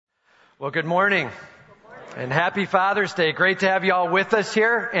Well, good morning and happy Father's Day. Great to have you all with us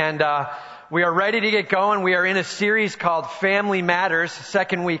here. And we are ready to get going. We are in a series called Family Matters,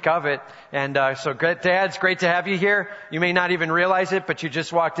 second week of it. And so great, Dads, great to have you here. You may not even realize it, but you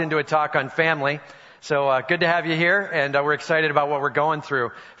just walked into a talk on family. So good to have you here, and we're excited about what we're going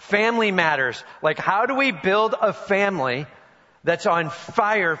through. Family Matters. Like, how do we build a family that's on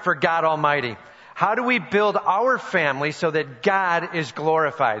fire for God Almighty? How do we build our family so that God is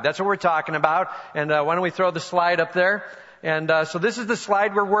glorified? That's what we're talking about. And why don't we throw the slide up there? And so this is the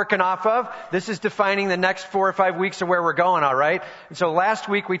slide we're working off of. This is defining the next 4 or 5 weeks of where we're going, all right? And so last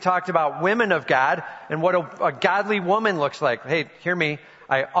week we talked about women of God and what a godly woman looks like. Hey, hear me.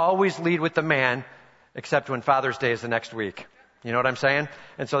 I always lead with the man, except when Father's Day is the next week. You know what I'm saying?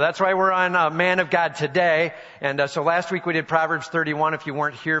 And so that's why we're on Man of God today. And so last week we did Proverbs 31. If you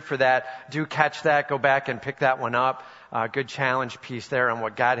weren't here for that, do catch that. Go back and pick that one up. Good challenge piece there on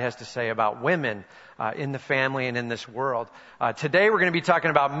what God has to say about women in the family and in this world. Today we're going to be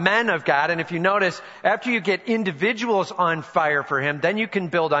talking about men of God. And if you notice, after you get individuals on fire for Him, then you can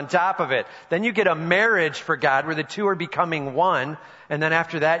build on top of it. Then you get a marriage for God where the two are becoming one. And then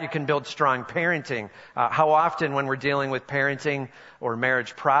after that, you can build strong parenting. How often when we're dealing with parenting or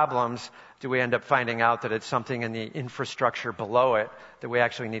marriage problems, do we end up finding out that it's something in the infrastructure below it that we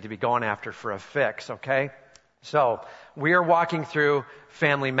actually need to be going after for a fix, okay? So we are walking through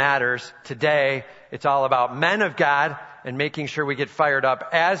Family Matters. Today, it's all about men of God and making sure we get fired up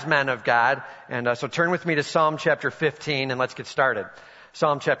as men of God. And so turn with me to Psalm chapter 15 and let's get started.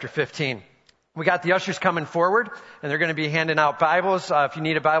 Psalm chapter 15. We got the ushers coming forward, and they're going to be handing out Bibles. If you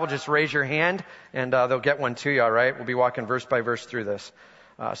need a Bible, just raise your hand, and they'll get one to you, all right? We'll be walking verse by verse through this.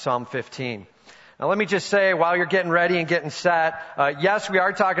 Psalm 15. Now, let me just say, while you're getting ready and getting set, yes, we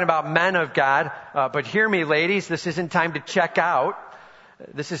are talking about men of God, but hear me, ladies, this isn't time to check out.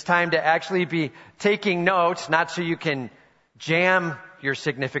 This is time to actually be taking notes, not so you can jam your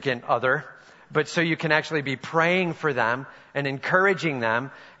significant other, but so you can actually be praying for them and encouraging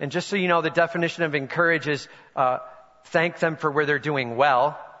them. And just so you know, the definition of encourage is thank them for where they're doing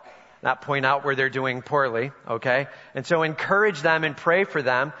well, not point out where they're doing poorly, okay? And so encourage them and pray for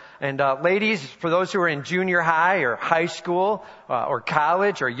them. And ladies, for those who are in junior high or high school or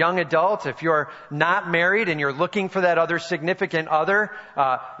college or young adult, if you're not married and you're looking for that other significant other,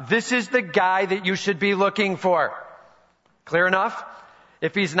 this is the guy that you should be looking for. Clear enough?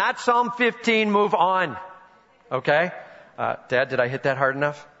 If he's not Psalm 15, move on. Okay? Dad, did I hit that hard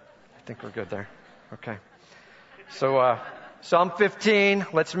enough? I think we're good there. Okay. So, Psalm 15,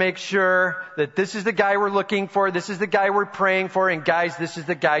 let's make sure that this is the guy we're looking for. This is the guy we're praying for. And guys, this is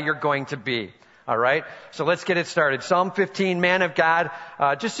the guy you're going to be. All right? So let's get it started. Psalm 15, man of God.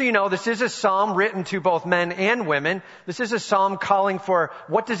 Just so you know, this is a psalm written to both men and women. This is a psalm calling for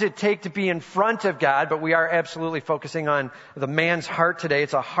what does it take to be in front of God, but we are absolutely focusing on the man's heart today.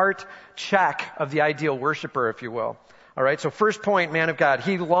 It's a heart check of the ideal worshiper, if you will. All right? So first point, man of God.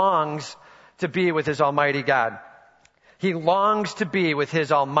 He longs to be with his Almighty God. He longs to be with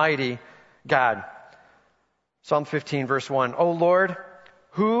his Almighty God. Psalm 15, verse 1. O Lord,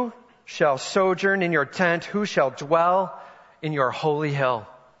 who shall sojourn in your tent? Who shall dwell in your holy hill?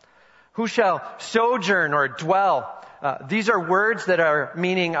 Who shall sojourn or dwell? These are words that are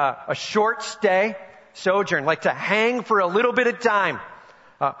meaning a short stay, sojourn, like to hang for a little bit of time.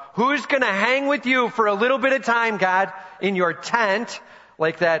 Who's going to hang with you for a little bit of time, God, in your tent,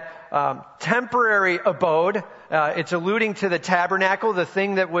 like that temporary abode? It's alluding to the tabernacle, the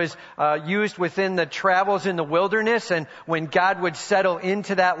thing that was used within the travels in the wilderness, and when God would settle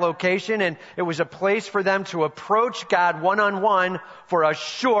into that location, and it was a place for them to approach God one-on-one for a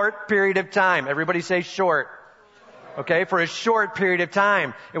short period of time. Everybody say short. Okay, for a short period of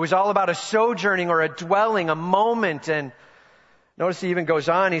time. It was all about a sojourning or a dwelling, a moment. And notice he even goes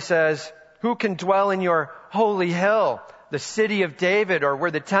on, he says, who can dwell in your holy hill? The city of David, or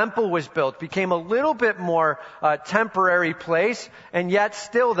where the temple was built, became a little bit more temporary place, and yet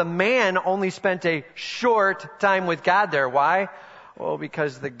still the man only spent a short time with God there. Why? Well,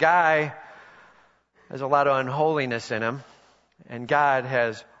 because the guy has a lot of unholiness in him, and God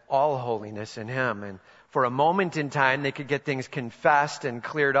has all holiness in him. And for a moment in time, they could get things confessed and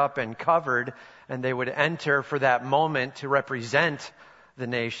cleared up and covered, and they would enter for that moment to represent the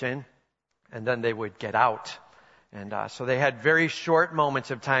nation, and then they would get out. And so they had very short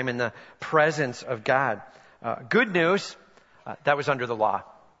moments of time in the presence of God. Good news, that was under the law.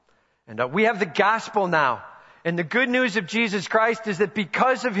 And we have the gospel now. And the good news of Jesus Christ is that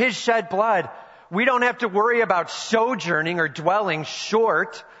because of His shed blood, we don't have to worry about sojourning or dwelling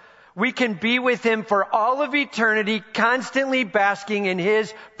short. We can be with him for all of eternity, constantly basking in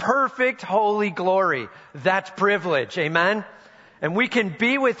his perfect holy glory. That's privilege. Amen? And we can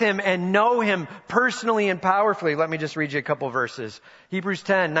be with him and know him personally and powerfully. Let me just read you a couple verses. Hebrews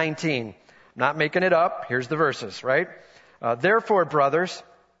 10:19. I'm not making it up. Here's the verses, right? Therefore, brothers,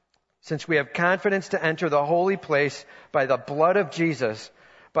 since we have confidence to enter the holy place by the blood of Jesus,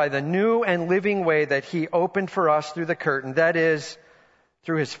 by the new and living way that he opened for us through the curtain, that is,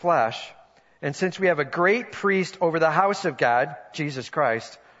 through his flesh, and since we have a great priest over the house of God, Jesus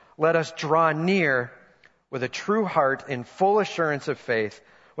Christ, let us draw near with a true heart in full assurance of faith,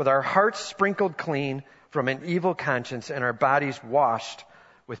 with our hearts sprinkled clean from an evil conscience and our bodies washed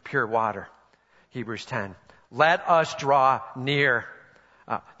with pure water. Hebrews 10. Let us draw near.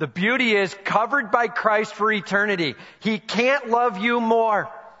 The beauty is covered by Christ for eternity. He can't love you more.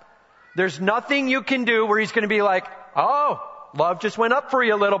 There's nothing you can do where he's going to be like, oh, love just went up for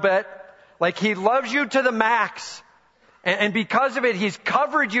you a little bit. Like he loves you to the max. And because of it, he's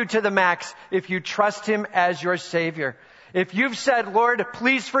covered you to the max if you trust him as your Savior. If you've said, Lord,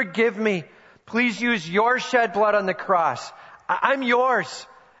 please forgive me. Please use your shed blood on the cross. I'm yours.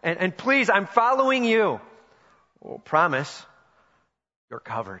 And please, I'm following you. Well, promise, you're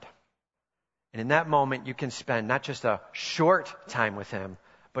covered. And in that moment, you can spend not just a short time with him,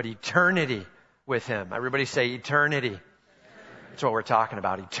 but eternity with him. Everybody say eternity. That's what we're talking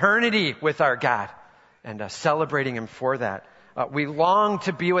about. Eternity with our God and celebrating him for that. We long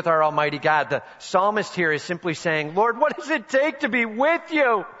to be with our Almighty God. The psalmist here is simply saying, Lord, what does it take to be with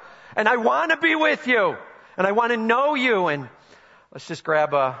you? And I want to be with you. And I want to know you. And let's just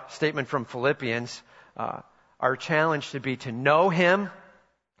grab a statement from Philippians. Our challenge should be to know him,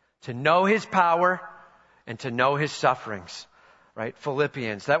 to know his power, and to know his sufferings. Right?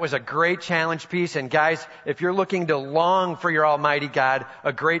 Philippians. That was a great challenge piece. And guys, if you're looking to long for your Almighty God,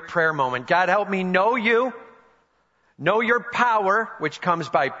 a great prayer moment. God, help me know you, know your power, which comes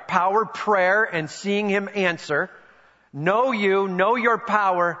by power prayer and seeing him answer. Know you, know your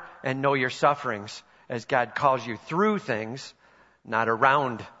power, and know your sufferings as God calls you through things, not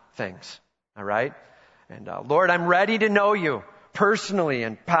around things. All right? And Lord, I'm ready to know you personally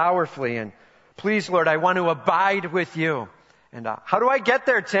and powerfully. And please, Lord, I want to abide with you. And how do I get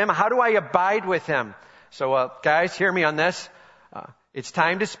there, Tim? How do I abide with him? So, guys, hear me on this. It's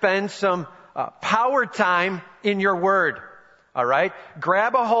time to spend some power time in your word. All right?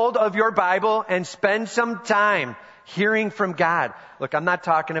 Grab a hold of your Bible and spend some time hearing from God. Look, I'm not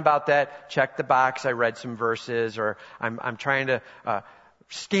talking about that. Check the box. I read some verses, or I'm trying to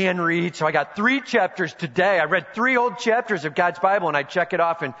scan read. So I got 3 chapters today. I read 3 whole chapters of God's Bible, and I check it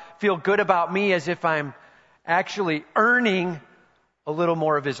off and feel good about me as if I'm actually earning a little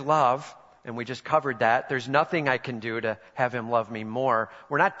more of his love. And we just covered that. There's nothing I can do to have him love me more.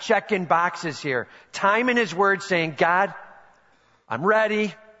 We're not checking boxes here. Time in his word saying, God, I'm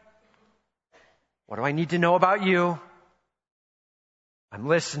ready. What do I need to know about you? I'm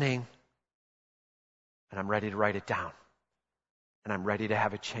listening. And I'm ready to write it down. And I'm ready to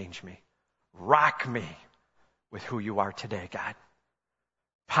have it change me. Rock me with who you are today, God.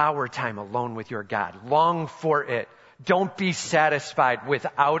 Power time alone with your God. Long for it. Don't be satisfied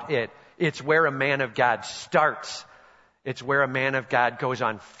without it. It's where a man of God starts. It's where a man of God goes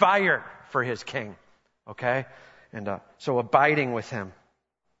on fire for his king. Okay? And so abiding with him.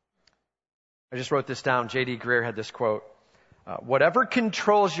 I just wrote this down. J.D. Greear had this quote. Whatever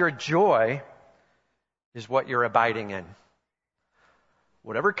controls your joy is what you're abiding in.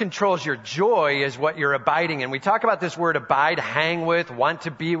 Whatever controls your joy is what you're abiding in. We talk about this word abide, hang with, want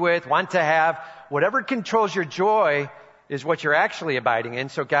to be with, want to have. Whatever controls your joy is what you're actually abiding in.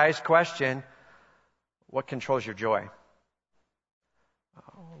 So guys, question, what controls your joy?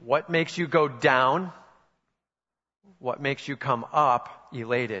 What makes you go down? What makes you come up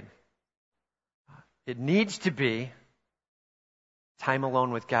elated? It needs to be time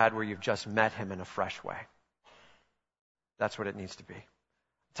alone with God where you've just met him in a fresh way. That's what it needs to be.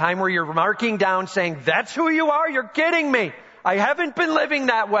 Time where you're marking down saying, that's who you are? You're kidding me. I haven't been living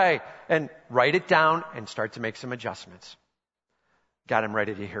that way. And write it down and start to make some adjustments. God, I'm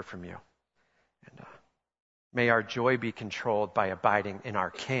ready to hear from you. And may our joy be controlled by abiding in our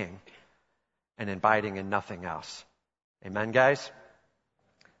King and abiding in nothing else. Amen, guys?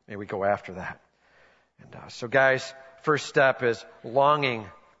 May we go after that. And so, guys, first step is longing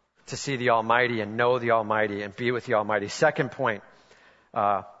to see the Almighty and know the Almighty and be with the Almighty. Second point,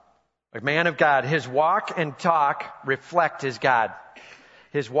 a man of God, his walk and talk reflect his God.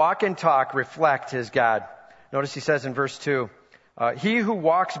 His walk and talk reflect his God. Notice he says in verse 2, he who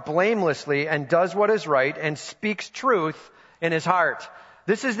walks blamelessly and does what is right and speaks truth in his heart.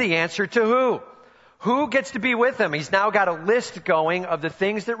 This is the answer to who? Who gets to be with him? He's now got a list going of the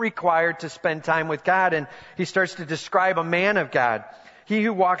things that require to spend time with God, and he starts to describe a man of God. He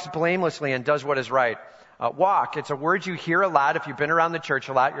who walks blamelessly and does what is right. Walk, it's a word you hear a lot. If you've been around the church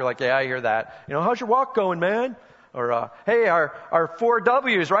a lot, you're like, yeah, I hear that. How's your walk going, man? Or, hey, our 4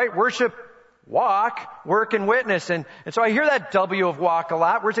 W's, right? Worship, walk, work, and witness. And so I hear that W of walk a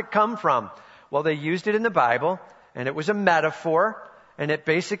lot. Where's it come from? Well, they used it in the Bible, and it was a metaphor, and it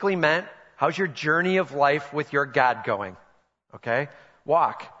basically meant, how's your journey of life with your God going? Okay?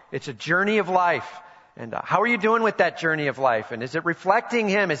 Walk. It's a journey of life. And how are you doing with that journey of life? And is it reflecting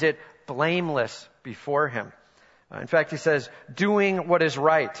him? Is it blameless before him? In fact, he says, doing what is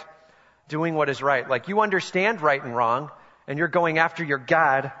right. Doing what is right. Like you understand right and wrong, and you're going after your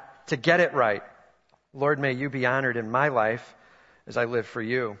God to get it right. Lord, may you be honored in my life as I live for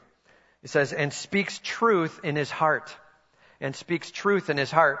you. He says, and speaks truth in his heart. And speaks truth in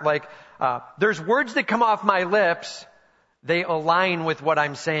his heart. Like, there's words that come off my lips, they align with what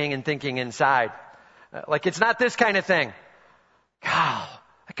I'm saying and thinking inside. Like, it's not this kind of thing. God,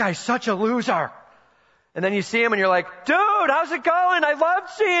 that guy's such a loser. And then you see him and you're like, dude, how's it going? I love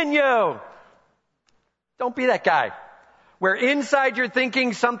seeing you. Don't be that guy. Where inside you're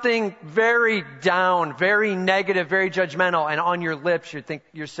thinking something very down, very negative, very judgmental, and on your lips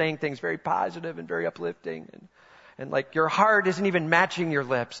you're saying things very positive and very uplifting. And like your heart isn't even matching your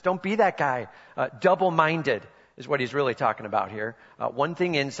lips. Don't be that guy. Double-minded is what he's really talking about here. One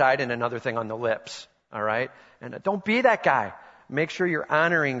thing inside and another thing on the lips. All right? And don't be that guy. Make sure you're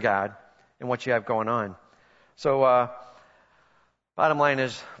honoring God in what you have going on. So, bottom line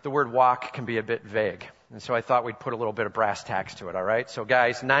is the word walk can be a bit vague. And so I thought we'd put a little bit of brass tacks to it. All right? So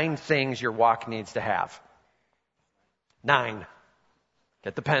guys, 9 things your walk needs to have. 9.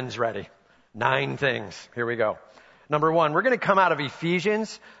 Get the pens ready. 9 things. Here we go. Number 1, we're going to come out of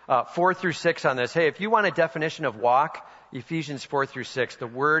Ephesians 4 through 6 on this. Hey, if you want a definition of walk, Ephesians 4 through 6. The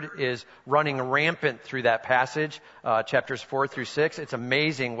word is running rampant through that passage, chapters 4 through 6. It's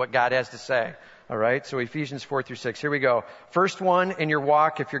amazing what God has to say. All right, so Ephesians 4 through 6. Here we go. First one in your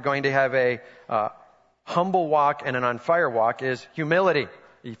walk, if you're going to have a humble walk and an on fire walk, is humility.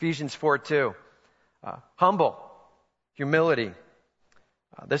 Ephesians 4:2. Humble, humility.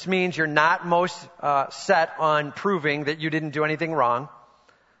 This means you're not most set on proving that you didn't do anything wrong.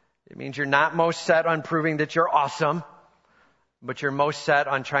 It means you're not most set on proving that you're awesome, but you're most set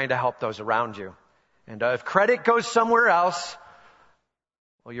on trying to help those around you. And if credit goes somewhere else,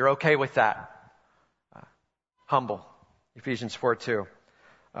 well, you're okay with that. Humble, Ephesians 4:2.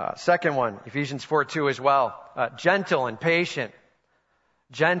 Second one, Ephesians 4:2 as well. Gentle and patient.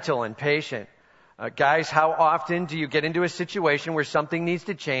 Gentle and patient. Guys, how often do you get into a situation where something needs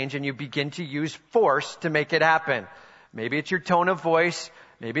to change and you begin to use force to make it happen? Maybe it's your tone of voice.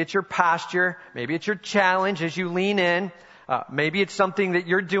 Maybe it's your posture. Maybe it's your challenge as you lean in. Maybe it's something that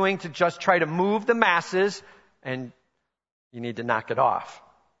you're doing to just try to move the masses and you need to knock it off.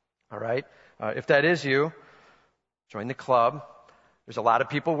 All right? If that is you, join the club. There's a lot of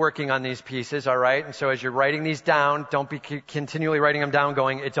people working on these pieces, all right? And so as you're writing these down, don't be continually writing them down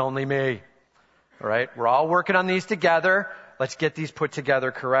going, it's only me. All right? We're all working on these together. Let's get these put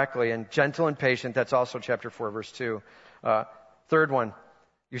together correctly. And gentle and patient, that's also chapter 4, verse 2. Third one,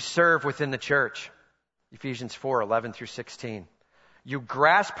 you serve within the church. Ephesians 4:11 through 16. You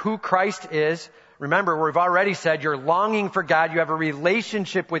grasp who Christ is. Remember, we've already said you're longing for God. You have a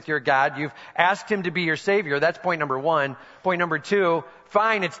relationship with your God. You've asked Him to be your Savior. That's point number 1. Point number 2,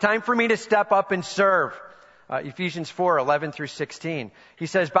 fine, it's time for me to step up and serve. Ephesians 4:11 through 16. He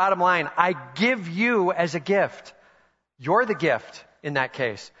says, bottom line, I give you as a gift. You're the gift in that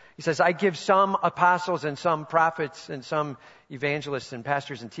case. He says, I give some apostles and some prophets and some evangelists and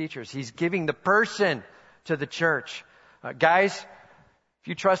pastors and teachers. He's giving the person to the church. Guys, if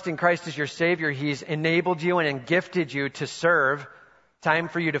you trust in Christ as your Savior, He's enabled you and gifted you to serve. Time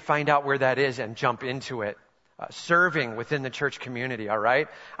for you to find out where that is and jump into it. Serving within the church community, all right?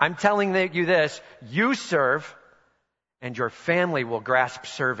 I'm telling you this, you serve and your family will grasp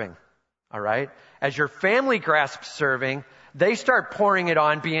serving, all right? As your family grasps serving, they start pouring it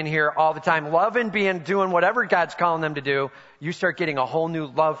on, being here all the time, loving, doing whatever God's calling them to do. You start getting a whole new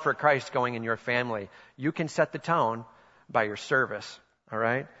love for Christ going in your family. You can set the tone by your service, all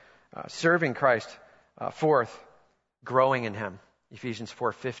right? Serving Christ. Fourth, growing in Him. Ephesians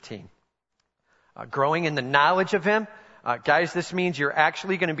 4:15. Growing in the knowledge of Him. Guys, this means you're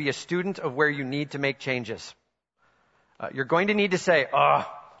actually going to be a student of where you need to make changes. You're going to need to say,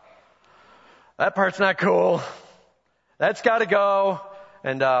 that part's not cool. That's got to go.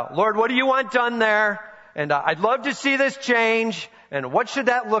 And Lord, what do you want done there? And I'd love to see this change. And what should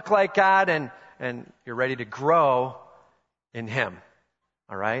that look like, God? And you're ready to grow in Him.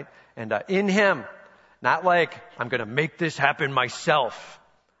 All right? And in Him, not like I'm going to make this happen myself.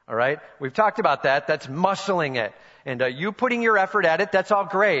 All right? We've talked about that. That's muscling it. And you putting your effort at it, that's all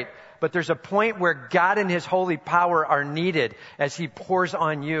great. But there's a point where God and His holy power are needed as He pours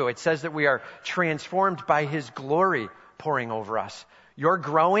on you. It says that we are transformed by His glory pouring over us. Your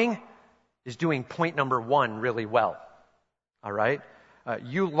growing is doing point number 1 really well. All right?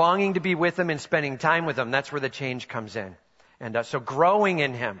 You longing to be with Him and spending time with Him, that's where the change comes in. And so growing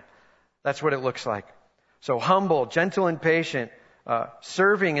in Him, that's what it looks like. So humble, gentle, and patient,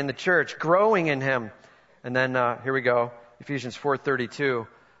 serving in the church, growing in Him. And then here we go, Ephesians 4:32,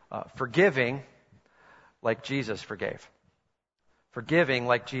 forgiving like Jesus forgave. Forgiving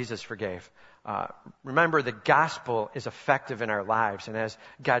like Jesus forgave. Remember, the gospel is effective in our lives, and as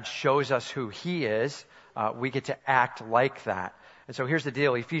God shows us who He is, we get to act like that. And so here's the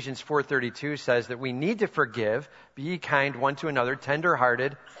deal. Ephesians 4:32 says that we need to forgive, be ye kind one to another,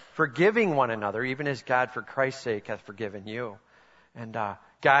 tender-hearted, forgiving one another, even as God for Christ's sake hath forgiven you. And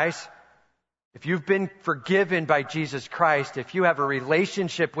guys, if you've been forgiven by Jesus Christ, if you have a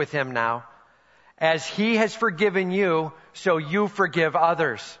relationship with Him now, as He has forgiven you, so you forgive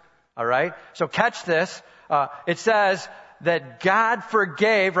others. All right? So catch this. It says that God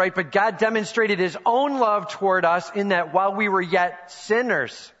forgave, right? But God demonstrated His own love toward us in that while we were yet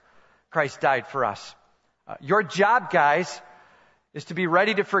sinners, Christ died for us. Your job, guys, is to be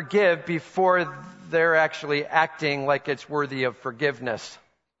ready to forgive before they're actually acting like it's worthy of forgiveness.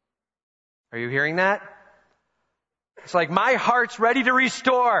 Are you hearing that? It's like my heart's ready to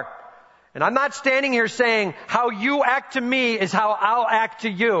restore. And I'm not standing here saying how you act to me is how I'll act to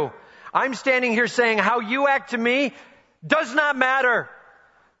you. I'm standing here saying how you act to me does not matter.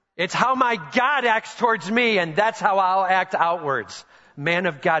 It's how my God acts towards me, and that's how I'll act outwards. Man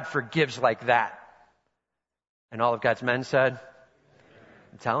of God forgives like that. And all of God's men said,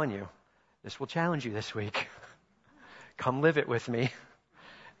 I'm telling you, this will challenge you this week. Come live it with me.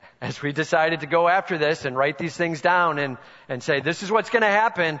 As we decided to go after this and write these things down and say, this is what's going to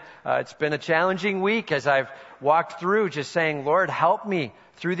happen. It's been a challenging week as I've walked through just saying, Lord, help me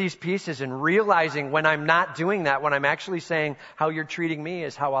through these pieces and realizing when I'm not doing that, when I'm actually saying how you're treating me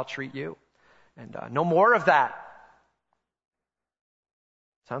is how I'll treat you. And no more of that.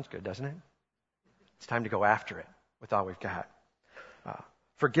 Sounds good, doesn't it? It's time to go after it with all we've got.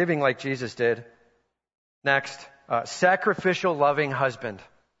 Forgiving like Jesus did. Next, sacrificial loving husband.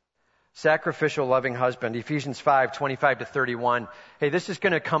 Sacrificial loving husband. Ephesians 5:25-31. Hey, this is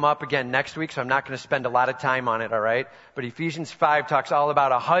going to come up again next week, so I'm not going to spend a lot of time on it, all right? But Ephesians 5 talks all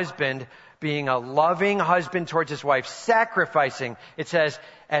about a husband being a loving husband towards his wife, sacrificing. It says,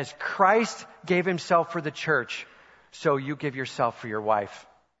 as Christ gave Himself for the church, so you give yourself for your wife.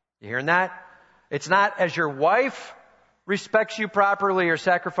 You hearing that? It's not as your wife respects you properly or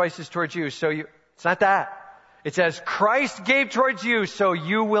sacrifices towards you, so you, it's not that. It says, Christ gave towards you, so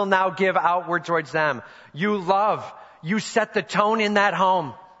you will now give outward towards them. You love. You set the tone in that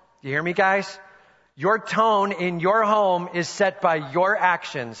home. Do you hear me, guys? Your tone in your home is set by your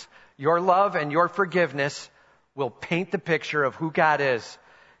actions. Your love and your forgiveness will paint the picture of who God is.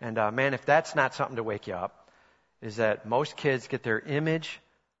 And man, if that's not something to wake you up, is that most kids get their image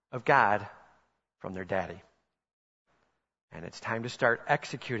of God from their daddy. And it's time to start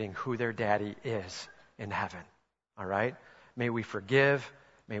executing who their daddy is in heaven. All right? May we forgive,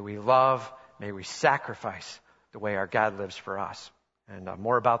 may we love, may we sacrifice the way our God lives for us. And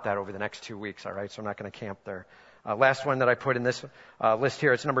more about that over the next 2 weeks, all right? So I'm not going to camp there. Last one that I put in this list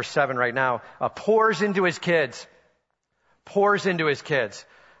here, it's number 7 right now. Pours into his kids. Pours into his kids.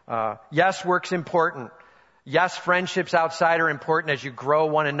 Yes, work's important. Yes, friendships outside are important as you grow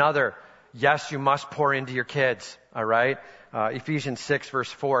one another. Yes, you must pour into your kids, all right? Ephesians 6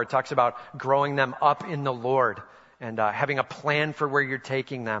 verse 4, it talks about growing them up in the Lord and having a plan for where you're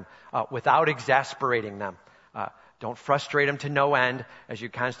taking them without exasperating them. Don't frustrate them to no end as you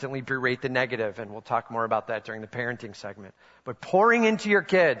constantly berate the negative, and we'll talk more about that during the parenting segment. But pouring into your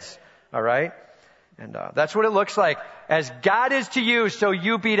kids, all right? And that's what it looks like. As God is to you, so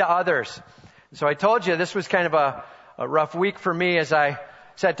you be to others. So I told you this was kind of a rough week for me as I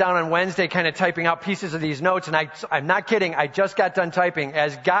sat down on Wednesday kind of typing out pieces of these notes, and I'm not kidding, I just got done typing.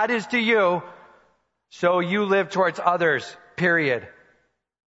 As God is to you, so you live towards others, period.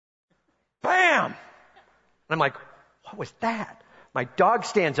 Bam! And I'm like, what was that? My dog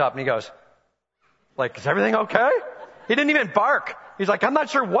stands up and he goes, like, is everything okay? He didn't even bark. He's like, I'm not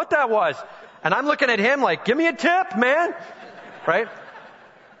sure what that was. And I'm looking at him like, give me a tip, man. Right?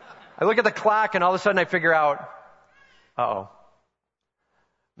 I look at the clock and all of a sudden I figure out,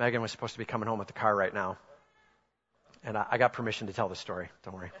 Megan was supposed to be coming home with the car right now. And I got permission to tell the story.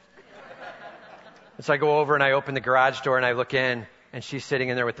 Don't worry. And so I go over and I open the garage door and I look in and she's sitting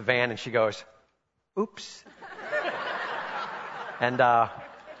in there with the van and she goes, oops. And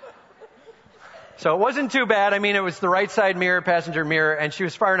so it wasn't too bad. I mean, it was the right side mirror, passenger mirror, and she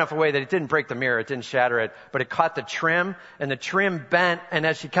was far enough away that it didn't break the mirror. It didn't shatter it, but it caught the trim and the trim bent. And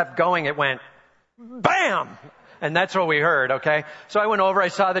as she kept going, it went bam. And that's what we heard. Okay. So I went over, I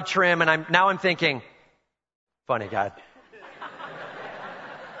saw the trim and I'm thinking, funny, God.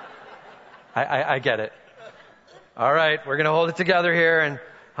 I get it. All right. We're going to hold it together here. And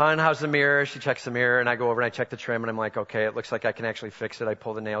hon, how's the mirror? She checks the mirror and I go over and I check the trim and I'm like, okay, it looks like I can actually fix it. I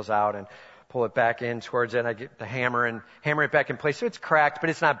pull the nails out and pull it back in towards it. And I get the hammer and hammer it back in place. So it's cracked, but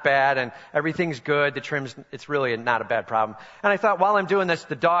it's not bad and everything's good. The trim's, it's really not a bad problem. And I thought while I'm doing this,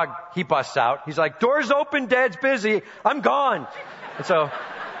 the dog, he busts out. He's like, door's open, Dad's busy. I'm gone. And so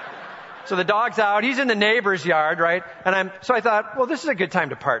the dog's out. He's in the neighbor's yard, right? So I thought, well, this is a good time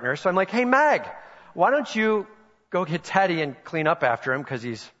to partner. So I'm like, hey, Meg, why don't you go get Teddy and clean up after him because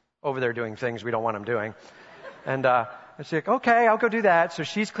he's over there doing things we don't want him doing. And she's like, okay, I'll go do that. So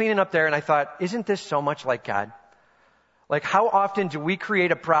she's cleaning up there and I thought, isn't this so much like God? Like how often do we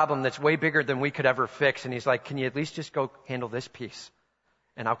create a problem that's way bigger than we could ever fix? And he's like, can you at least just go handle this piece?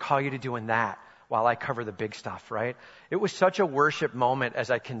 And I'll call you to doing that while I cover the big stuff, right? It was such a worship moment as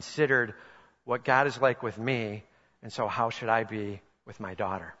I considered what God is like with me. And so how should I be with my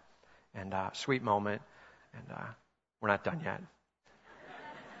daughter? And sweet moment. And we're not done yet.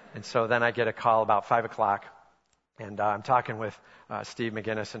 And so then I get a call about 5:00. And I'm talking with Steve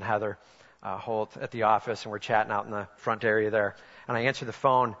McGinnis and Heather Holt at the office, and we're chatting out in the front area there. And I answer the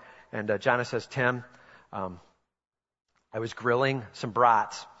phone, and Jonna says, Tim, I was grilling some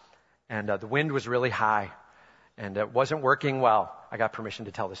brats, and the wind was really high, and it wasn't working well. I got permission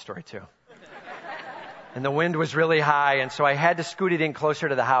to tell this story, too. And the wind was really high, and so I had to scoot it in closer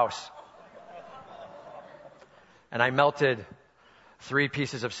to the house. And I melted 3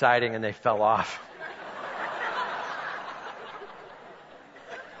 pieces of siding, and they fell off.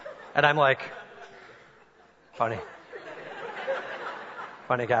 And I'm like, funny.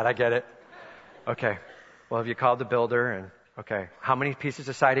 Funny, God, I get it. Okay. Well, have you called the builder? And okay, how many pieces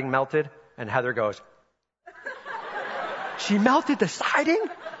of siding melted? And Heather goes, she melted the siding?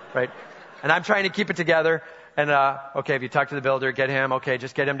 Right. And I'm trying to keep it together. And, okay, have you talked to the builder? Get him. Okay,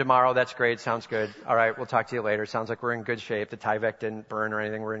 just get him tomorrow. That's great. Sounds good. All right, we'll talk to you later. Sounds like we're in good shape. The Tyvek didn't burn or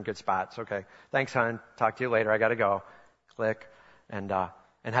anything. We're in good spots. Okay. Thanks, hon. Talk to you later. I gotta go. Click.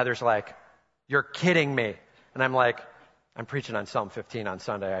 And Heather's like, you're kidding me. And I'm like, I'm preaching on Psalm 15 on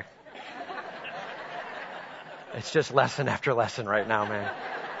Sunday. It's just lesson after lesson right now, man.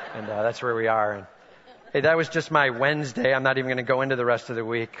 And that's where we are. And hey, that was just my Wednesday. I'm not even going to go into the rest of the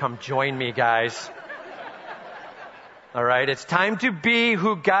week. Come join me, guys. All right. It's time to be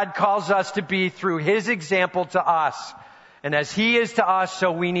who God calls us to be through His example to us. And as He is to us,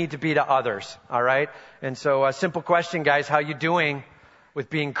 so we need to be to others. All right. And so a simple question, guys. How you doing with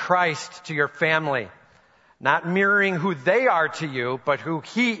being Christ to your family? Not mirroring who they are to you, but who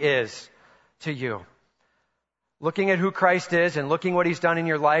He is to you. Looking at who Christ is and looking what He's done in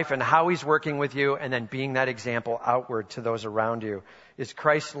your life and how He's working with you, and then being that example outward to those around you. Is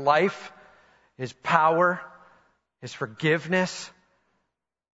Christ's life, His power, His forgiveness,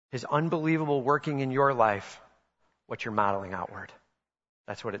 His unbelievable working in your life what you're modeling outward?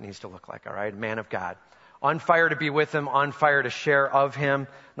 That's what it needs to look like, all right? Man of God. On fire to be with Him, on fire to share of Him.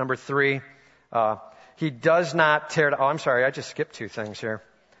 Number 3, He does not tear... Oh, I'm sorry, I just skipped 2 things here.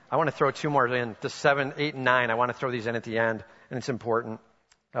 I want to throw 2 more in, the 7, 8, and 9. I want to throw these in at the end, and it's important.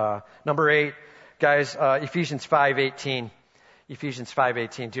 Number 8, guys, Ephesians 5:18. Ephesians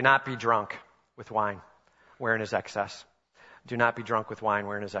 5:18. Do not be drunk with wine, wherein is excess. Do not be drunk with wine,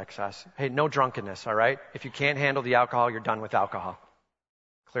 wherein is excess. Hey, no drunkenness, all right? If you can't handle the alcohol, you're done with alcohol.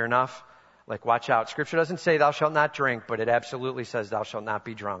 Clear enough? Like, watch out. Scripture doesn't say thou shalt not drink, but it absolutely says thou shalt not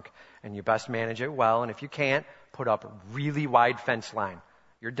be drunk. And you best manage it well. And if you can't, put up a really wide fence line.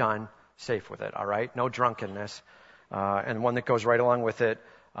 You're done, safe with it, all right? No drunkenness. And one that goes right along with it,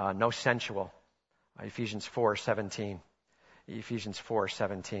 no sensual. Ephesians 4:17. Ephesians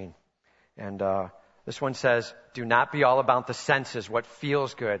 4:17. And this one says, do not be all about the senses, what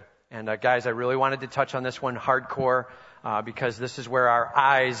feels good. And guys, I really wanted to touch on this one hardcore because this is where our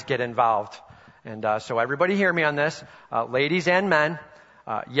eyes get involved. And so everybody hear me on this, ladies and men.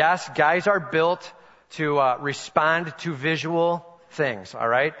 Yes, guys are built to respond to visual things, all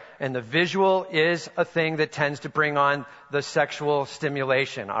right? And the visual is a thing that tends to bring on the sexual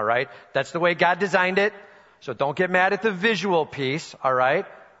stimulation, all right? That's the way God designed it. So don't get mad at the visual piece, all right?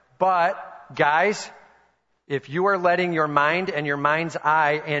 But guys, if you are letting your mind and your mind's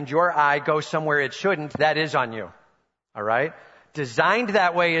eye and your eye go somewhere it shouldn't, that is on you, all right? Designed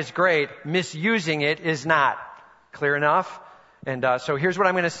that way is great. Misusing it is not. Clear enough? And so here's what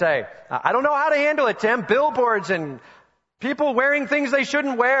I'm going to say. I don't know how to handle it, Tim. Billboards and people wearing things they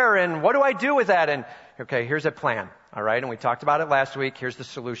shouldn't wear, and what do I do with that? And okay, here's a plan, all right? And we talked about it last week. Here's the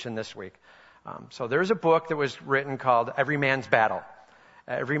solution this week. So there's a book that was written called Every Man's Battle.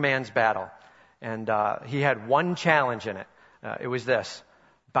 Every Man's Battle. And he had one challenge in it. It was this: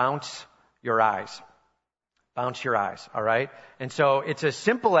 bounce your eyes. Bounce your eyes, all right? And so it's as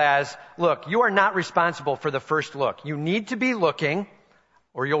simple as, look, you are not responsible for the first look. You need to be looking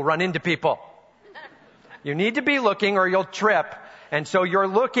or you'll run into people. You need to be looking or you'll trip. And so you're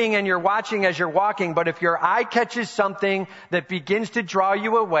looking and you're watching as you're walking, but if your eye catches something that begins to draw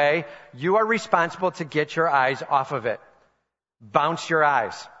you away, you are responsible to get your eyes off of it. Bounce your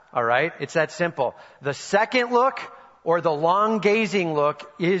eyes, all right? It's that simple. The second look or the long gazing look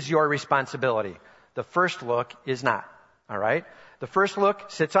is your responsibility. The first look is not, all right? The first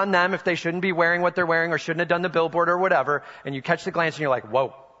look sits on them if they shouldn't be wearing what they're wearing or shouldn't have done the billboard or whatever, and you catch the glance and you're like,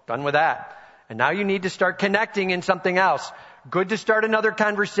 whoa, done with that. And now you need to start connecting in something else. Good to start another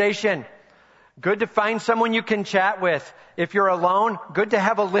conversation. Good to find someone you can chat with. If you're alone, good to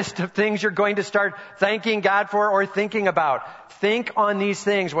have a list of things you're going to start thanking God for or thinking about. Think on these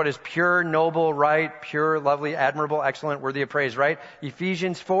things. What is pure, noble, right, pure, lovely, admirable, excellent, worthy of praise, right?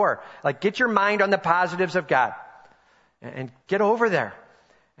 Ephesians 4. Like, get your mind on the positives of God and get over there.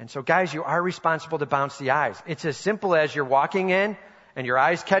 And so, guys, you are responsible to bounce the eyes. It's as simple as you're walking in and your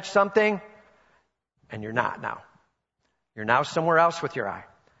eyes catch something and you're not now. You're now somewhere else with your eye.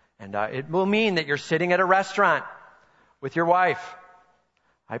 And it will mean that you're sitting at a restaurant with your wife,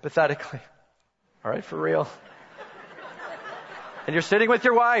 hypothetically. All right, for real. And you're sitting with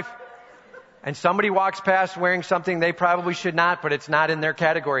your wife, and somebody walks past wearing something they probably should not, but it's not in their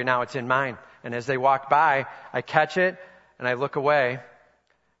category now, it's in mine. And as they walk by, I catch it, and I look away.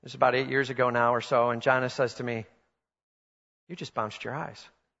 It was about 8 years ago now or so, and Jonna says to me, "You just bounced your eyes."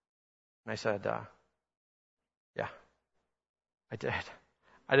 And I said, yeah, I did.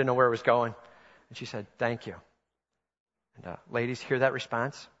 I didn't know where it was going. And she said, "Thank you." And ladies, hear that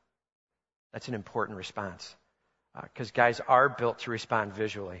response? That's an important response. Because guys are built to respond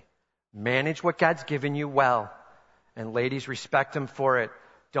visually. Manage what God's given you well. And ladies, respect them for it.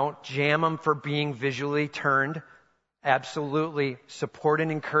 Don't jam them for being visually turned. Absolutely support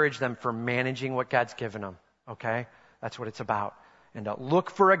and encourage them for managing what God's given them. Okay? That's what it's about. And look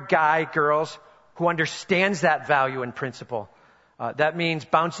for a guy, girls, who understands that value and principle. That means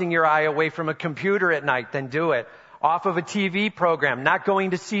bouncing your eye away from a computer at night, then do it. Off of a TV program, not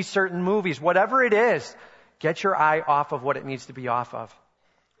going to see certain movies, whatever it is, get your eye off of what it needs to be off of,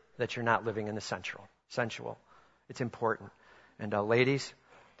 that you're not living in the sensual. It's important. And ladies,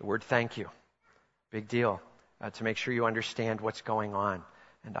 the word thank you, big deal, to make sure you understand what's going on.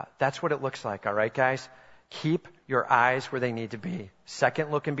 And that's what it looks like, all right, guys? Keep your eyes where they need to be.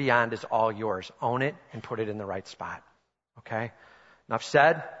 Second look and beyond is all yours. Own it and put it in the right spot. Okay? Enough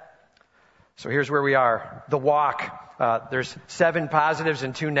said. So here's where we are. The walk. There's 7 positives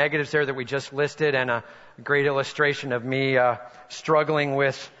and 2 negatives there that we just listed, and a great illustration of me struggling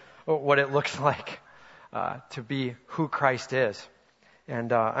with what it looks like to be who Christ is.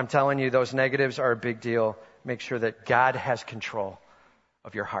 And I'm telling you, those negatives are a big deal. Make sure that God has control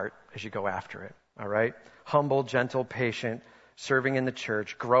of your heart as you go after it. All right? Humble, gentle, patient, serving in the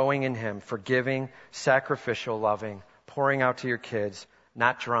church, growing in Him, forgiving, sacrificial, loving, pouring out to your kids,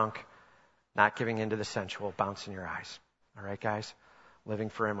 not drunk, not giving into the sensual, bouncing your eyes. All right, guys? Living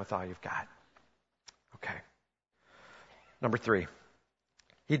for Him with all you've got. Okay. Number 3.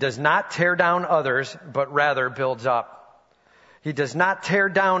 He does not tear down others, but rather builds up. He does not tear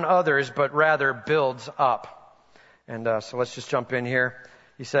down others, but rather builds up. And so let's just jump in here.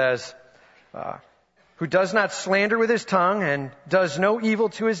 He says, who does not slander with his tongue and does no evil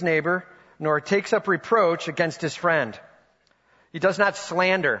to his neighbor, nor takes up reproach against his friend. He does not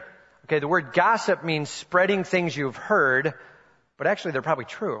slander. Okay, the word gossip means spreading things you've heard, but actually they're probably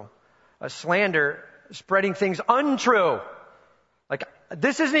true. Slander, spreading things untrue. Like,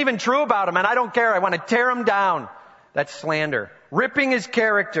 this isn't even true about him, and I don't care. I want to tear him down. That's slander. Ripping his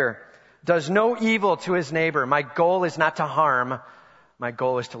character. Does no evil to his neighbor. My goal is not to harm. My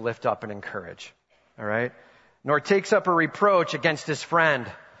goal is to lift up and encourage. All right? Nor takes up a reproach against his friend.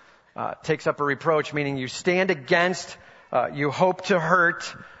 Takes up a reproach, meaning you stand against You hope to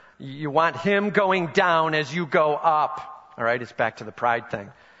hurt. You want him going down as you go up. All right, it's back to the pride thing.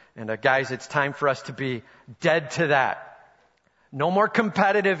 And guys, it's time for us to be dead to that. No more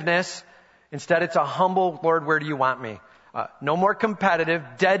competitiveness. Instead, it's a humble, Lord, where do you want me? No more competitive,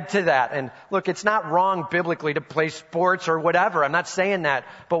 dead to that. And look, it's not wrong biblically to play sports or whatever. I'm not saying that.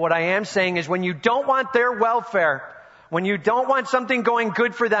 But what I am saying is when you don't want their welfare, when you don't want something going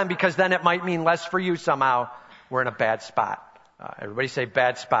good for them, because then it might mean less for you somehow, we're in a bad spot. Everybody say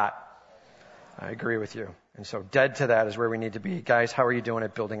bad spot. I agree with you. And so dead to that is where we need to be. Guys, how are you doing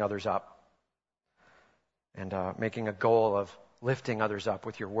at building others up? And making a goal of lifting others up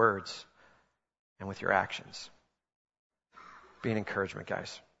with your words and with your actions. Be an encouragement,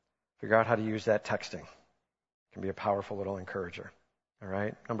 guys. Figure out how to use that texting. It can be a powerful little encourager. All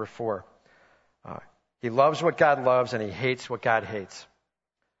right? Number 4. He loves what God loves and he hates what God hates.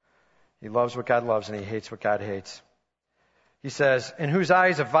 He loves what God loves and he hates what God hates. He says, in whose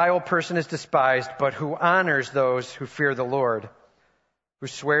eyes a vile person is despised, but who honors those who fear the Lord, who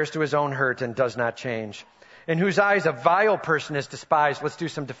swears to his own hurt and does not change. In whose eyes a vile person is despised. Let's do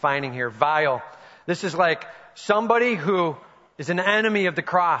some defining here. Vile. This is like somebody who is an enemy of the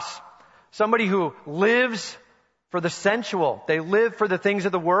cross. Somebody who lives for the sensual. They live for the things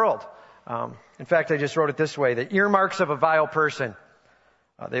of the world. In fact, I just wrote it this way. The earmarks of a vile person.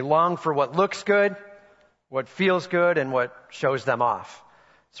 They long for what looks good, what feels good, and what shows them off.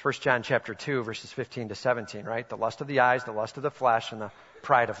 It's 1 John chapter 2, verses 15 to 17, right? The lust of the eyes, the lust of the flesh, and the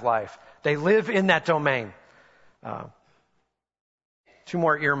pride of life. They live in that domain. 2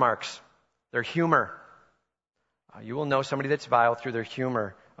 more earmarks. Their humor. You will know somebody that's vile through their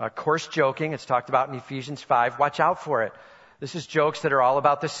humor. Coarse joking, it's talked about in Ephesians 5. Watch out for it. This is jokes that are all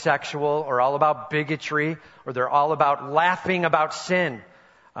about the sexual, or all about bigotry, or they're all about laughing about sin.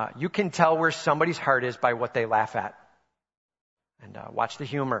 You can tell where somebody's heart is by what they laugh at. And watch the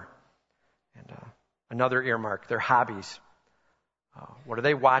humor. And another earmark, their hobbies. What are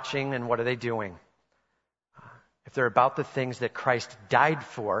they watching and what are they doing? If they're about the things that Christ died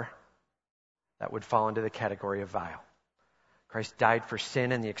for, that would fall into the category of vile. Christ died for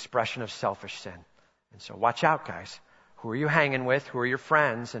sin and the expression of selfish sin. And so watch out, guys. Who are you hanging with? Who are your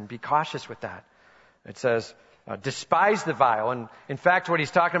friends? And be cautious with that. It says, despise the vile. And in fact, what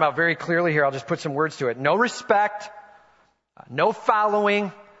he's talking about very clearly here, I'll just put some words to it. No respect, no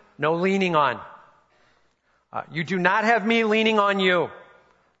following, no leaning on. You do not have me leaning on you.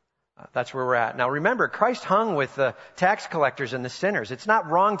 That's where we're at. Now remember, Christ hung with the tax collectors and the sinners. It's not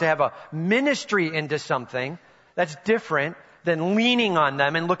wrong to have a ministry into something that's different than leaning on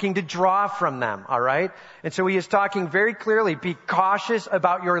them and looking to draw from them, all right? And so he is talking very clearly, be cautious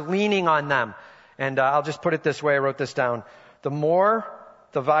about your leaning on them. And I'll just put it this way, I wrote this down. The more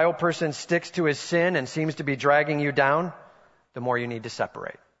the vile person sticks to his sin and seems to be dragging you down, the more you need to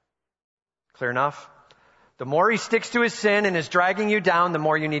separate. Clear enough? The more he sticks to his sin and is dragging you down, the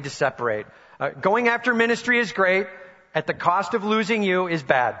more you need to separate. Going after ministry is great. At the cost of losing you is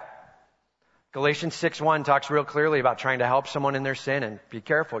bad. Galatians 6:1 talks real clearly about trying to help someone in their sin, and be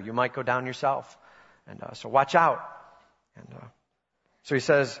careful. You might go down yourself. And so watch out. And so he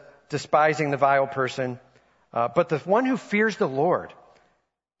says, despising the vile person. But the one who fears the Lord,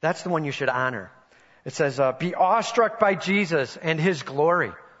 that's the one you should honor. It says, be awestruck by Jesus and his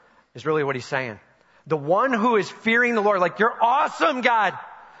glory, is really what he's saying. The one who is fearing the Lord, like, you're awesome, God.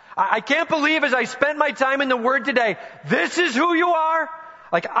 I can't believe as I spent my time in the Word today, this is who you are.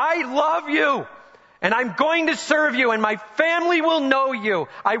 Like, I love you. And I'm going to serve you. And my family will know you.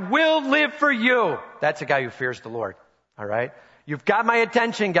 I will live for you. That's a guy who fears the Lord. All right? You've got my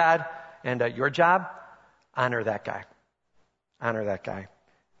attention, God. And your job, honor that guy. Honor that guy.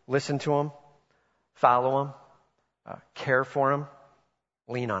 Listen to him. Follow him. Care for him.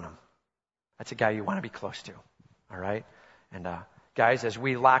 Lean on him. That's a guy you want to be close to. All right? And guys, as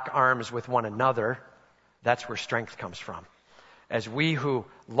we lock arms with one another, that's where strength comes from. As we who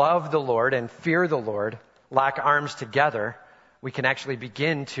love the Lord and fear the Lord lock arms together, we can actually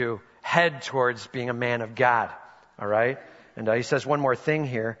begin to head towards being a man of God. All right? And he says one more thing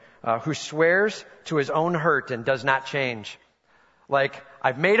here. Who swears to his own hurt and does not change. Like,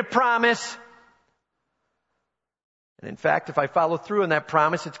 I've made a promise. And in fact, if I follow through on that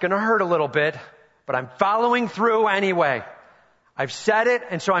promise, it's going to hurt a little bit. But I'm following through anyway. I've said it,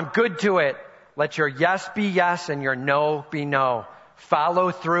 and so I'm good to it. Let your yes be yes and your no be no.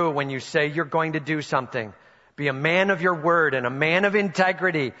 Follow through when you say you're going to do something. Be a man of your word and a man of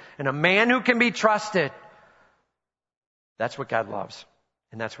integrity and a man who can be trusted. That's what God loves.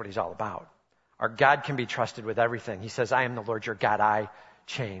 And that's what he's all about. Our God can be trusted with everything. He says, I am the Lord your God. I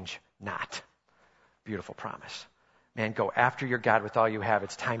change not. Beautiful promise. Man, go after your God with all you have.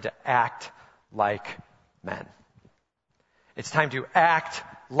 It's time to act like men. It's time to act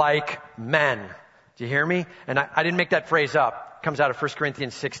like men. Do you hear me? And I didn't make that phrase up. It comes out of 1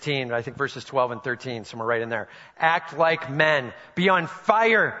 Corinthians 16, I think verses 12 and 13, somewhere right in there. Act like men. Be on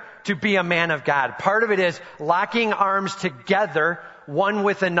fire to be a man of God. Part of it is locking arms together, one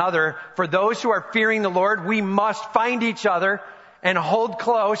with another. For those who are fearing the Lord, we must find each other and hold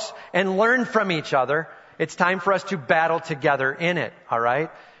close and learn from each other. It's time for us to battle together in it, all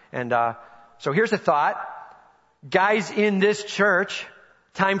right? And so here's a thought. Guys in this church,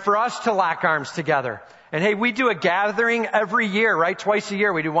 time for us to lock arms together. And hey, we do a gathering every year, right? Twice a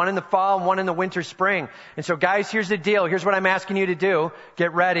year. We do one in the fall and one in the winter, spring. And so guys, here's the deal. Here's what I'm asking you to do.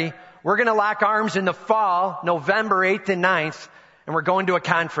 Get ready. We're going to lock arms in the fall, November 8th and 9th, and we're going to a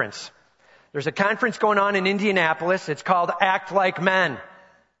conference. There's a conference going on in Indianapolis. It's called Act Like Men.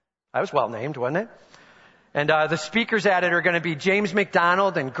 That was well named, wasn't it? And the speakers at it are going to be James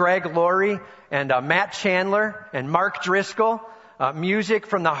McDonald and Greg Laurie and Matt Chandler and Mark Driscoll. Music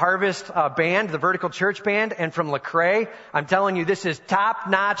from the Harvest Band, the Vertical Church Band, and from Lecrae. I'm telling you, this is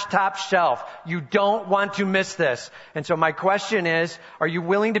top-notch, top shelf. You don't want to miss this. And so my question is, are you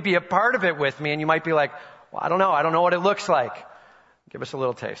willing to be a part of it with me? And you might be like, well, I don't know what it looks like. Give us a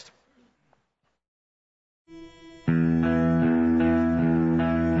little taste.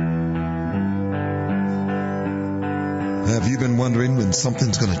 Have you been wondering when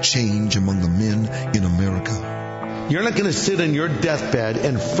something's going to change among the men in America? You're not going to sit on your deathbed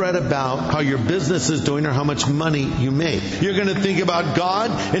and fret about how your business is doing or how much money you make. You're going to think about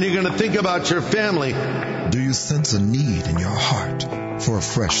God and you're going to think about your family. Do you sense a need in your heart for a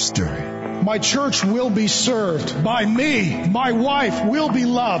fresh stirring? My church will be served by me. My wife will be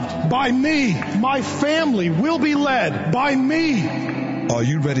loved by me. My family will be led by me. Are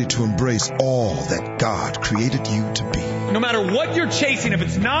you ready to embrace all that God created you to be? No matter what you're chasing, if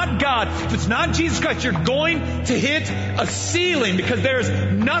it's not God, if it's not Jesus Christ, you're going to hit a ceiling because there is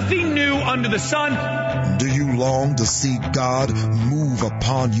nothing new under the sun. Do you long to see God move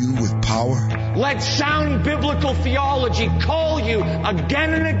upon you with power? Let sound biblical theology call you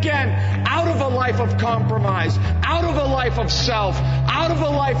again and again out of a life of compromise, out of a life of self, out of a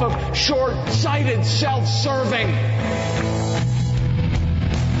life of short-sighted self-serving.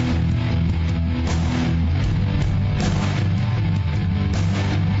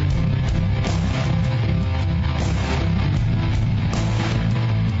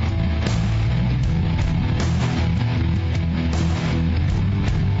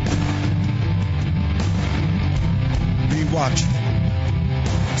 Watch.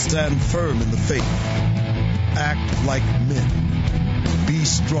 Stand firm in the faith. Act like men. Be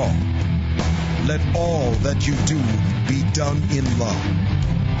strong. Let all that you do be done in love.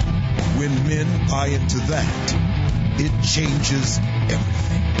 When men buy into that, it changes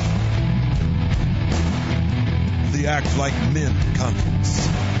everything. The Act Like Men Conference,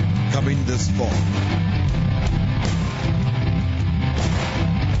 coming this fall.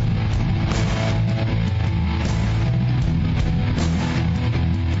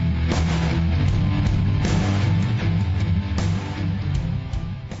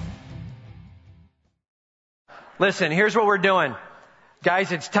 Listen, here's what we're doing.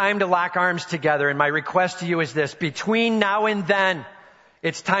 Guys, it's time to lock arms together, and my request to you is this. Between now and then,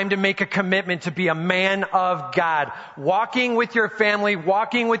 it's time to make a commitment to be a man of God, walking with your family,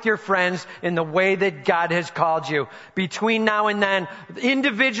 walking with your friends in the way that God has called you. Between now and then,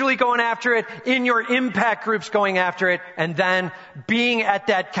 individually going after it, in your impact groups going after it, and then being at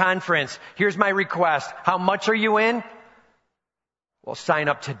that conference. Here's my request. How much are you in? Well, sign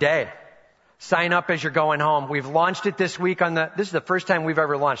up today. Sign up as you're going home. We've launched it this week this is the first time we've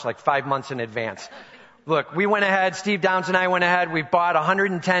ever launched, like 5 months in advance. Look, we went ahead, Steve Downs and I went ahead, we've bought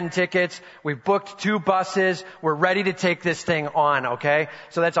 110 tickets, we've booked 2 buses, we're ready to take this thing on, okay?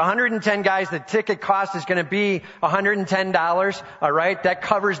 So that's 110 guys, the ticket cost is gonna be $110, alright? That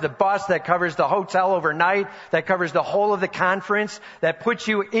covers the bus, that covers the hotel overnight, that covers the whole of the conference, that puts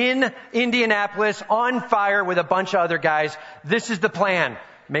you in Indianapolis on fire with a bunch of other guys. This is the plan.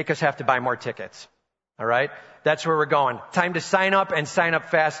 Make us have to buy more tickets. All right? That's where we're going. Time to sign up and sign up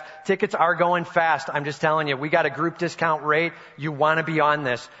fast. Tickets are going fast. I'm just telling you, we got a group discount rate. You want to be on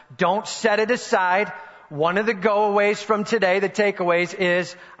this. Don't set it aside. One of the go-aways from today, the takeaways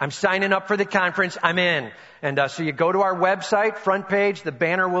is, I'm signing up for the conference. I'm in. And so you go to our website, front page, the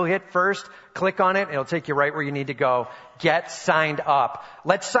banner will hit first. Click on it. It'll take you right where you need to go. Get signed up.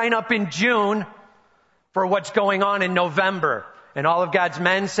 Let's sign up in June for what's going on in November. And all of God's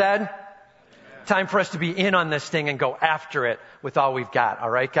men said, time for us to be in on this thing and go after it with all we've got. All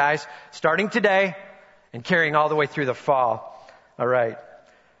right, guys? Starting today, and carrying all the way through the fall. All right.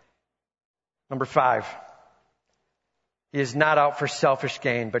 Number 5. He is not out for selfish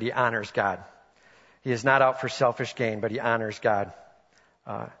gain, but he honors God. He is not out for selfish gain, but he honors God.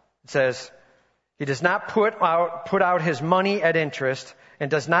 It says, he does not put out his money at interest and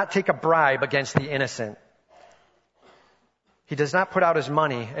does not take a bribe against the innocent. He does not put out his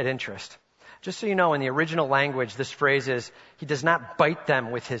money at interest. Just so you know, in the original language, this phrase is, he does not bite them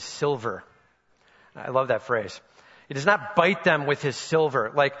with his silver. I love that phrase. He does not bite them with his silver.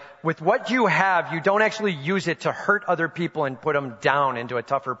 Like, with what you have, you don't actually use it to hurt other people and put them down into a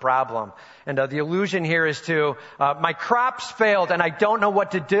tougher problem. And the allusion here is to, my crops failed and I don't know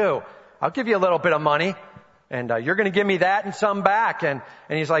what to do. I'll give you a little bit of money, and you're going to give me that and some back. And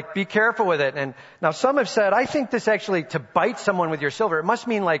he's like, be careful with it. And now some have said, I think this actually, to bite someone with your silver, it must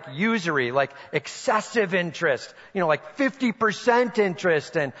mean like usury, like excessive interest, like 50%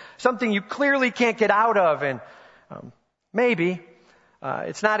 interest and something you clearly can't get out of. And maybe.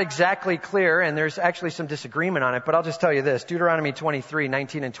 It's not exactly clear, and there's actually some disagreement on it, but I'll just tell you this. Deuteronomy 23,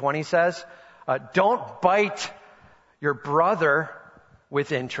 19 and 20 says, don't bite your brother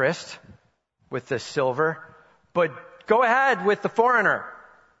with interest, with the silver, but go ahead with the foreigner.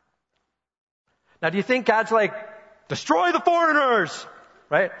 Now, do you think God's like, destroy the foreigners?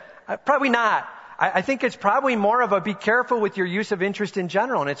 Right? Probably not. I think it's probably more of a be careful with your use of interest in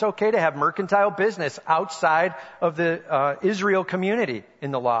general, and it's okay to have mercantile business outside of the Israel community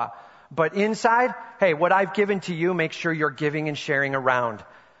in the law. But inside, hey, what I've given to you, make sure you're giving and sharing around.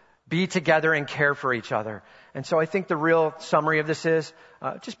 Be together and care for each other. And so I think the real summary of this is,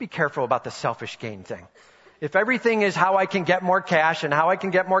 just be careful about the selfish gain thing. If everything is how I can get more cash and how I can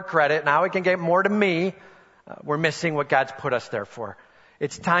get more credit and how I can get more to me, we're missing what God's put us there for.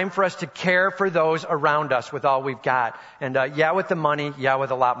 It's time for us to care for those around us with all we've got. And with the money,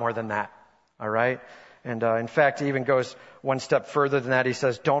 with a lot more than that. All right? And in fact, he even goes one step further than that. He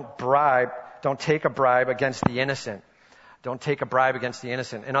says, don't take a bribe against the innocent. Don't take a bribe against the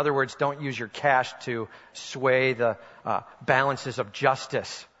innocent. In other words, don't use your cash to sway the balances of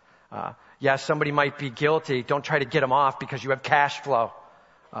justice. Somebody might be guilty. Don't try to get them off because you have cash flow.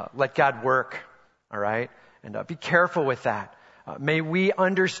 Let God work. All right? And be careful with that. May we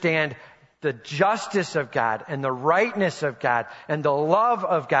understand the justice of God and the rightness of God and the love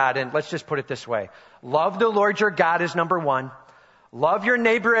of God. And let's just put it this way. Love the Lord your God is number 1. Love your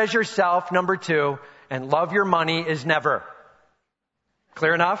neighbor as yourself, number 2. And love your money is never.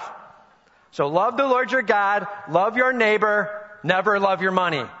 Clear enough? So love the Lord your God, love your neighbor, never love your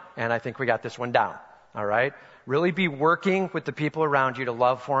money. And I think we got this one down. All right? Really be working with the people around you to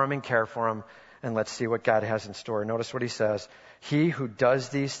love for them and care for them. And let's see what God has in store. Notice what he says. He who does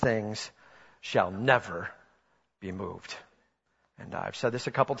these things shall never be moved. And I've said this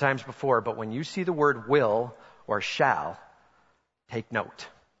a couple times before, but when you see the word will or shall, take note.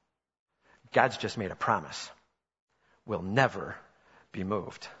 God's just made a promise. We'll never be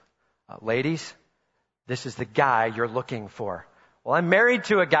moved. Ladies, this is the guy you're looking for. Well, I'm married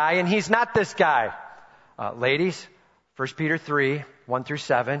to a guy and he's not this guy. Ladies, 1 Peter 3, 1 through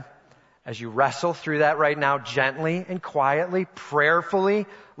 7. As you wrestle through that right now, gently and quietly, prayerfully,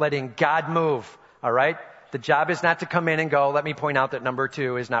 letting God move. All right? The job is not to come in and go, let me point out that number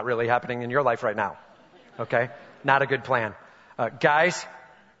 2 is not really happening in your life right now. Okay? Not a good plan. Guys,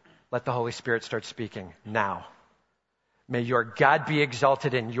 let the Holy Spirit start speaking now. May your God be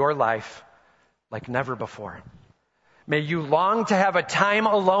exalted in your life like never before. May you long to have a time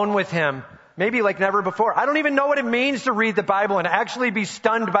alone with him, maybe like never before. I don't even know what it means to read the Bible and actually be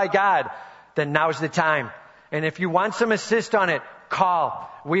stunned by God. Then now's the time. And if you want some assist on it, call.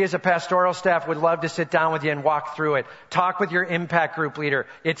 We as a pastoral staff would love to sit down with you and walk through it. Talk with your impact group leader.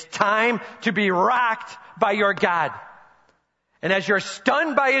 It's time to be rocked by your God. And as you're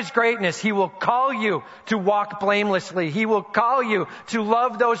stunned by his greatness, he will call you to walk blamelessly. He will call you to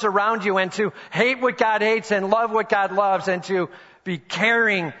love those around you and to hate what God hates and love what God loves and to be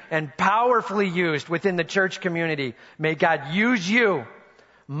caring and powerfully used within the church community. May God use you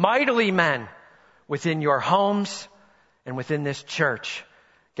mightily, men, within your homes and within this church.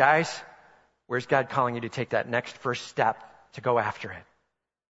 Guys, where's God calling you to take that next first step to go after it?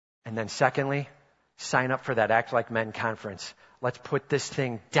 And then secondly, sign up for that Act Like Men conference. Let's put this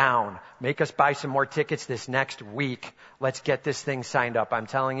thing down. Make us buy some more tickets this next week. Let's get this thing signed up. I'm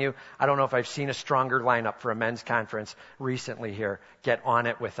telling you, I don't know if I've seen a stronger lineup for a men's conference recently here. Get on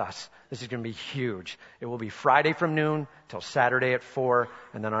it with us. This is going to be huge. It will be Friday from noon till Saturday at 4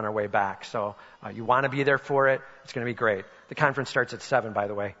 and then on our way back. So you want to be there for it. It's going to be great. The conference starts at 7, by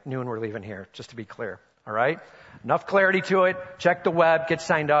the way. Noon we're leaving here, just to be clear. All right? Enough clarity to it. Check the web, get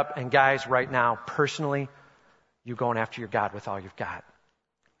signed up. And guys, right now, personally, you going after your God with all you've got.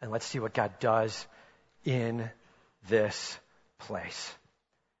 And let's see what God does in this place.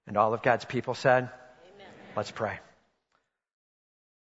 And all of God's people said, Amen. Let's pray.